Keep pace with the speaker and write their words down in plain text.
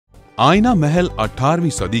आईना महल 18वीं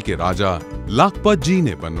सदी के राजा लाखपतजी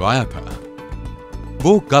ने बनवाया था।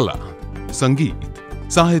 वो कला, संगीत,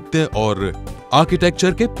 साहित्य और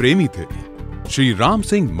आर्किटेक्चर के प्रेमी थे। श्री राम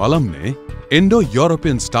सिंह मलम ने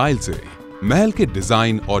इंडो-यूरोपियन स्टाइल से महल के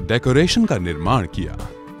डिजाइन और डेकोरेशन का निर्माण किया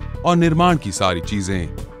और निर्माण की सारी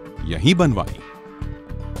चीजें यहीं बनवाई।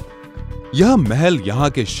 यह महल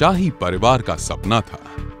यहां के शाही परिवार का सपना था,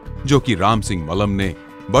 जो कि राम सिंह मलम ने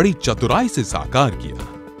बड़ी चतुराई से साकार किया।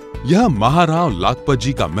 यह महाराव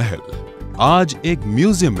लाखपतजी का महल आज एक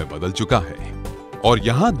म्यूजियम में बदल चुका है और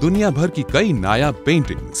यहां दुनिया भर की कई नायाब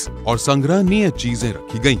पेंटिंग्स और संग्रहणीय चीजें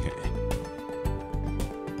रखी गई हैं।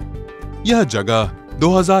 यह जगह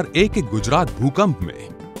 2001 के गुजरात भूकंप में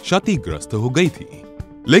क्षतिग्रस्त हो गई थी,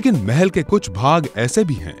 लेकिन महल के कुछ भाग ऐसे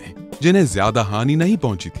भी हैं जिन्हें ज्यादा हानि नहीं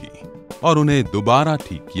पहुंची थी और उन्हें दोबारा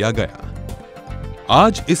ठीक किया गया।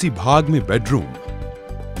 आज इसी भाग में bedroom,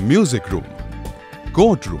 music room,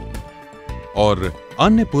 court room और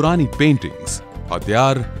अन्य पुरानी पेंटिंग्स,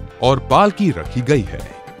 हथियार और पालकी रखी गई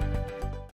है।